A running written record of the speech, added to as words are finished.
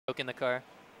in the car.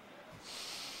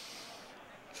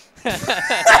 All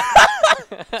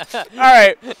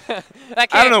right. I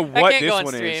don't know what this one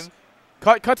stream. is.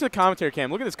 Cut to the commentary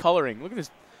cam. Look at this coloring. Look at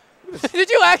this. Did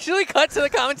you actually cut to the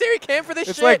commentary cam for this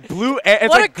It's shit? like blue. It's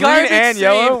what like a green and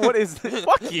stream. yellow. What is this?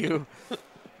 Fuck you.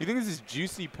 You think this is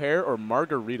juicy pear or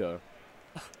margarita?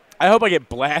 I hope I get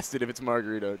blasted if it's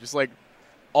margarita. Just like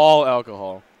all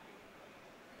alcohol.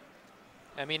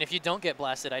 I mean, if you don't get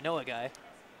blasted, I know a guy.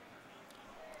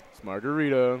 It's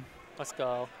margarita. Let's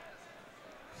go.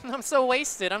 I'm so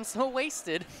wasted. I'm so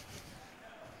wasted.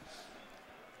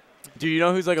 Do you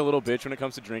know who's like a little bitch when it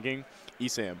comes to drinking?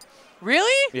 Esam.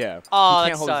 Really? Yeah. Oh, he that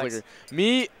can't hold sucks. his liquor.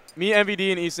 Me,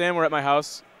 MVD, and Esam were at my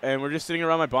house, and we're just sitting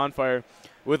around my bonfire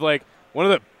with like one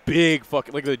of the big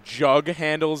fucking like the jug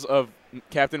handles of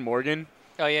Captain Morgan.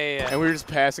 Oh, yeah. And we were just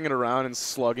passing it around and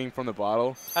slugging from the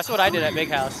bottle. That's what I did at Big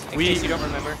House, in case you don't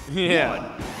remember.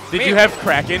 Yeah. Did you have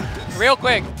Kraken? Real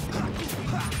quick.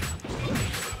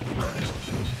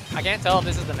 I can't tell if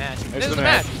this is the match. This is the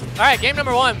match. All right, game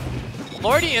number 1.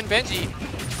 Lordy and Benji,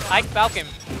 Ike Falcon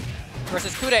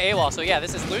versus Cuda AWOL. So, yeah,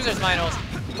 this is losers finals.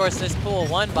 Of course, this pool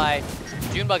won by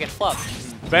Junebug and Fluff.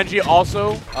 Benji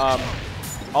also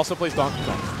plays Donkey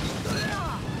Kong.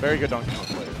 Very good Donkey Kong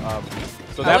player.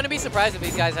 So I wouldn't be surprised if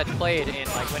these guys had played in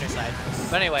like Winterside.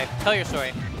 But anyway, tell your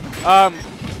story.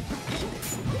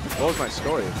 What was my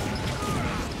story?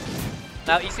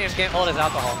 Now Esam can't hold his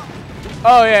alcohol.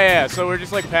 Oh yeah. So we're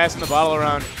just like passing the bottle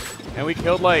around, and we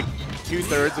killed like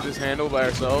 2/3 of his handle by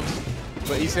ourselves.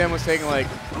 But Esam was taking like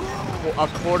a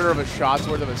quarter of a shot's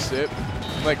worth of a sip.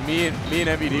 Like me and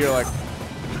MVD are like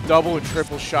double and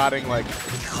triple shotting like.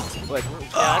 Yeah,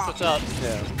 that's what's up.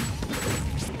 Yeah.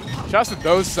 Shouts to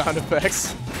those sound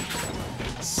effects.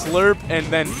 Slurp and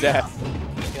then death.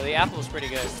 Yeah, the apple was pretty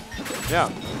good. Yeah.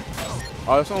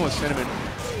 Oh, this one was cinnamon.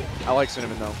 I like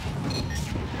cinnamon though.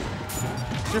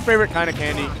 What's your favorite kind of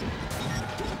candy?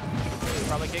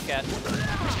 Probably Kit Kat.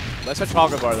 That's a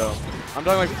chocolate bar though. I'm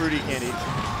talking like fruity candy.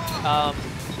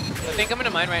 The thing coming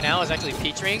to mind right now is actually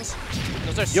peach rings.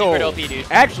 Those are super OP, dude.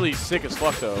 Actually sick as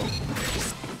fuck though.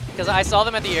 Because I saw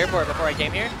them at the airport before I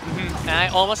came here, and I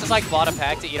almost just like bought a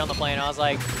pack to eat on the plane. I was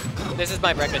like, this is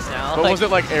my breakfast now. But like, was it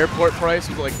like airport price?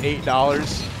 Was it like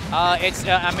 $8?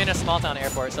 I'm in a small town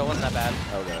airport, so it wasn't that bad.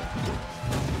 Okay.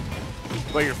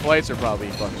 But your flights are probably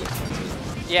fucking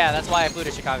expensive. Yeah, that's why I flew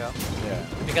to Chicago. Yeah.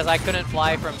 Because I couldn't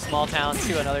fly from small town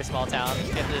to another small town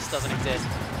if this doesn't exist.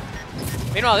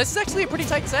 Meanwhile, this is actually a pretty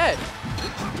tight set.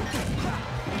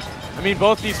 I mean,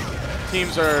 both these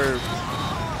teams are...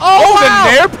 Oh, wow!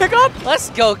 The nair pickup? Let's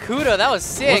go, Cuda. That was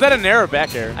sick. Was that a nair or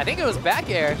back air? I think it was back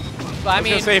air. But I was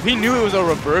gonna say, if he knew it was a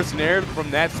reverse nair from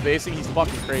that spacing, he's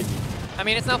fucking crazy. I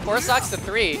mean, it's now 4 stocks to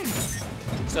 3.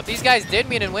 So if these guys did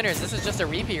meet in winners, this is just a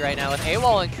repeat right now with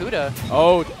AWOL and Cuda.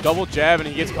 Oh, double jab, and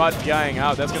he gets caught DIing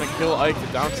out. That's going to kill Ike to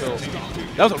down tilt.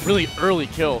 That was a really early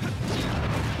kill.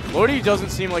 Lordy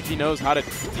doesn't seem like he knows how to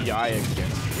DI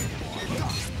against.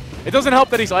 It doesn't help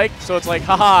that he's Ike, so it's like,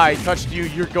 haha, I touched you,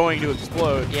 you're going to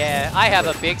explode. Yeah, I have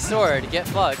a big sword. Get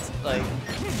fucked. Like,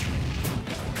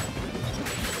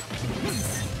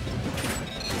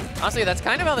 honestly, that's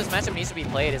kind of how this matchup needs to be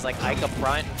played, is like Ike up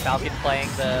front and Falcon playing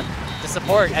the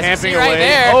support. As you see right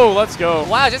there. Oh, let's go.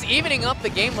 Wow, just evening up the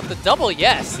game with the double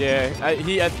yes. Yeah,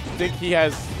 I think he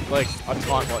has like a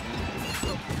taunt button.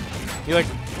 He like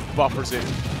buffers it.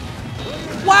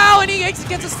 Wow, and he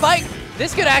gets a spike.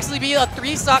 This could actually be a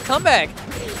 3-stock comeback.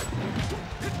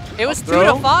 It was 2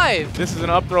 to 5. This is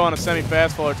an up throw on a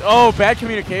semi-fast forward. Oh, bad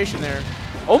communication there.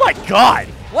 Oh my god.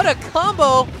 What a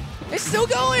combo. It's still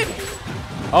going.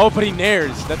 Oh, but he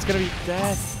nairs. That's going to be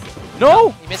death. No!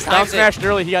 He missed Down it. smashed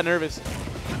early. He got nervous.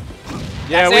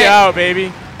 Yeah, That's we it. out, baby.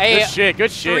 Hey, good shit.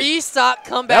 Good shit. 3-stock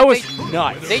comeback. That was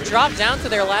nuts. They dropped down to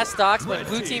their last stocks when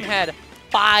blue team had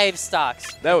 5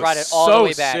 stocks. That was brought it all so the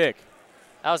way back. sick.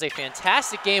 That was a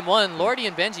fantastic game 1. Lordy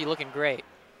and Benji looking great.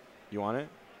 You want it?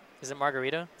 Is it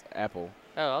margarita? Apple.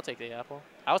 Oh, I'll take the apple.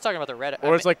 I was talking about the red.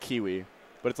 Or it's like kiwi,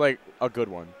 but it's like a good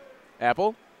one.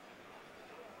 Apple?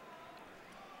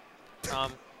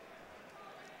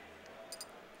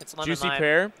 It's lemon Juicy lime.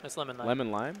 pear? It's lemon lime.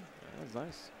 Lemon lime? Yeah, that's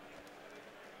nice.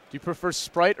 Do you prefer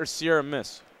Sprite or Sierra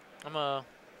Mist? I'm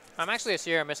actually a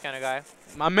Sierra Mist kind of guy.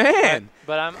 My man!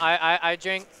 But I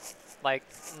drink like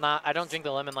I don't drink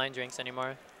the lemon lime drinks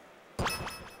anymore. 3,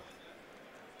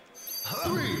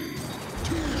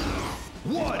 2,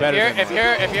 1.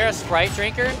 If you're a Sprite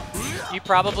drinker, you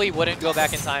probably wouldn't go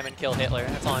back in time and kill Hitler.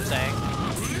 That's all I'm saying.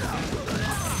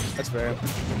 That's fair.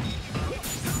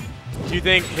 Do you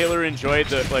think Hitler enjoyed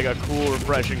the like a cool,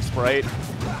 refreshing Sprite?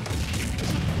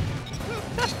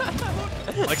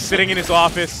 like sitting in his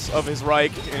office of his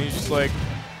Reich, and he's just like,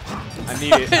 I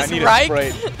need it. I need a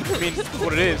Sprite. I mean,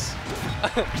 what it is.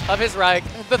 Of his Reich,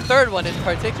 the third one in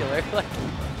particular.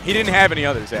 He didn't have any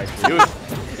others actually. It was,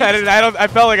 I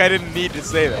felt like I didn't need to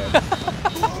say that.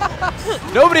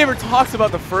 Nobody ever talks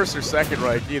about the first or second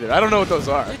Reich either. I don't know what those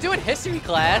are. You're doing history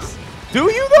class. Do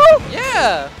you though?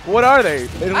 Yeah. What are they?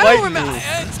 Enlighten I don't remember. me.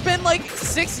 It's been like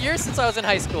 6 years since I was in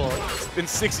high school. It's been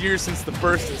 6 years since the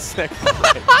first and second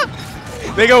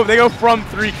Reich. They go from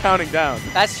 3 counting down.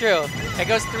 That's true. It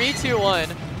goes 3, 2, 1.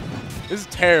 This is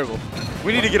terrible.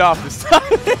 We need to get off this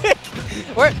topic.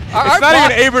 It's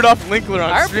not even Aberduff Linkler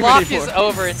on stream Our block anymore. is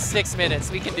over in 6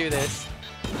 minutes. We can do this.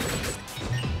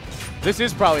 This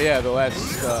is probably, yeah, the last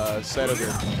set of the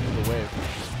wave.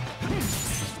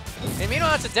 And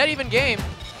meanwhile, it's a dead even game.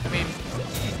 I mean...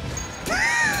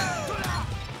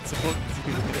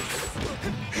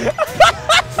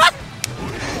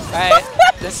 Alright,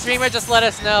 the streamer just let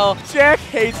us know.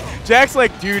 Jack's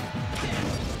like, dude,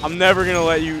 I'm never going to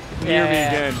let you near me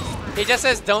again. He just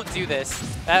says, don't do this.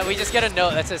 We just get a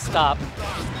note that says stop.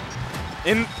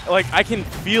 And, like, I can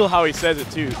feel how he says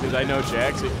it, too, because I know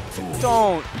Jack's like,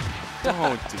 don't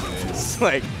do this.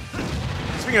 Like,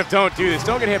 speaking of don't do this,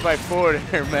 don't get hit by forward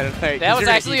air Meta Knight. That was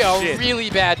actually a really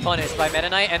bad punish by Meta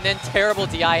Knight, and then terrible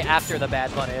DI after the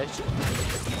bad punish.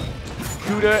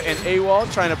 Cuda and AWOL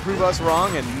trying to prove us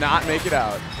wrong and not make it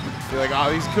out. They're like,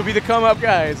 oh, these could be the come-up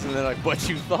guys. And they're like, what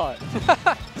you thought?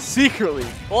 Secretly.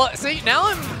 Well, see, now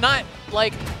I'm not,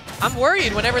 like, I'm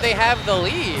worried whenever they have the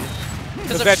lead.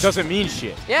 Because that doesn't mean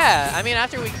shit. Yeah, I mean,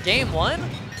 after game 1,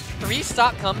 3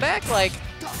 stock comeback, like...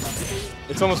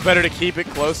 It's almost better to keep it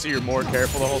close so you're more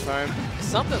careful the whole time.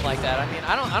 Something like that. I mean,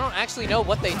 I don't actually know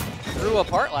what they threw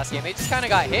apart last game. They just kind of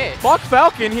got hit. Fuck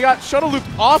Falcon, he got shuttle looped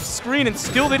off screen and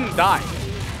still didn't die.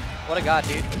 What a god,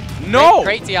 dude. No!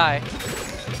 Great DI.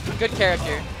 Good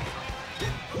character.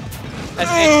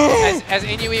 As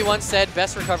Inui once said,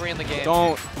 best recovery in the game.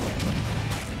 Don't.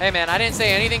 Hey man, I didn't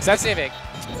say anything specific.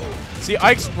 See,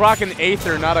 Ike's rocking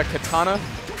Aether, not a katana.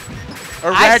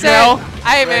 Or I Ragnell. said,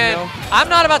 hey man, I'm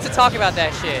not about to talk about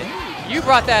that shit. You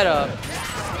brought that up.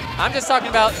 I'm just talking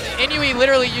about, Inui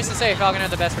literally used to say Falcon had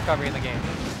the best recovery in the game.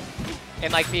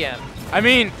 In like PM. I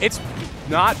mean, it's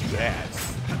not bad.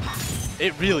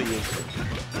 It really is.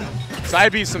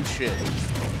 Side B's some shit.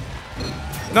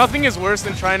 Nothing is worse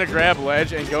than trying to grab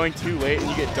ledge and going too late and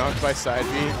you get dunked by Side B.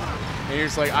 And you're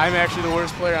just like, I'm actually the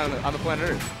worst player on the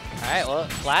planet Earth. Alright, well,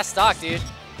 last stock, dude.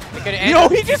 Yo,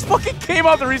 he just fucking came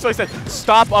out the replay and said,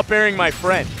 stop up airing my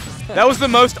friend. That was the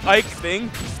most Ike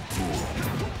thing.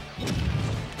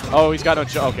 Oh, he's got no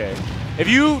jump. Okay. If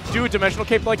you do a dimensional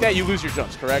cape like that, you lose your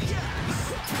jumps, correct?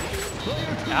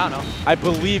 I don't know. I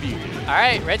believe you do.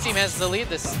 Alright, red team has the lead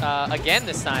again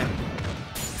this time.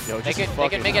 Yo, they can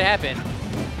make it happen.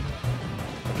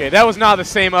 Okay, that was not the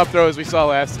same up throw as we saw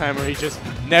last time where he just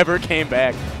never came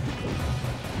back.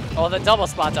 Oh, the double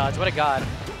spot dodge. What a god.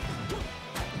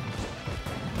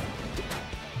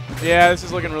 Yeah, this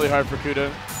is looking really hard for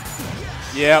Cuda.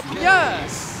 Yep.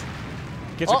 Yes!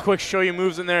 Gets a quick show you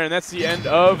moves in there, and that's the end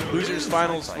of losers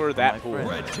finals for that pool.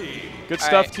 Good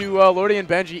stuff to Lordy and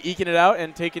Benji eking it out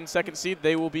and taking second seed.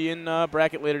 They will be in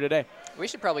bracket later today. We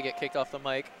should probably get kicked off the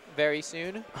mic very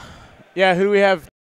soon. Yeah, who do we have?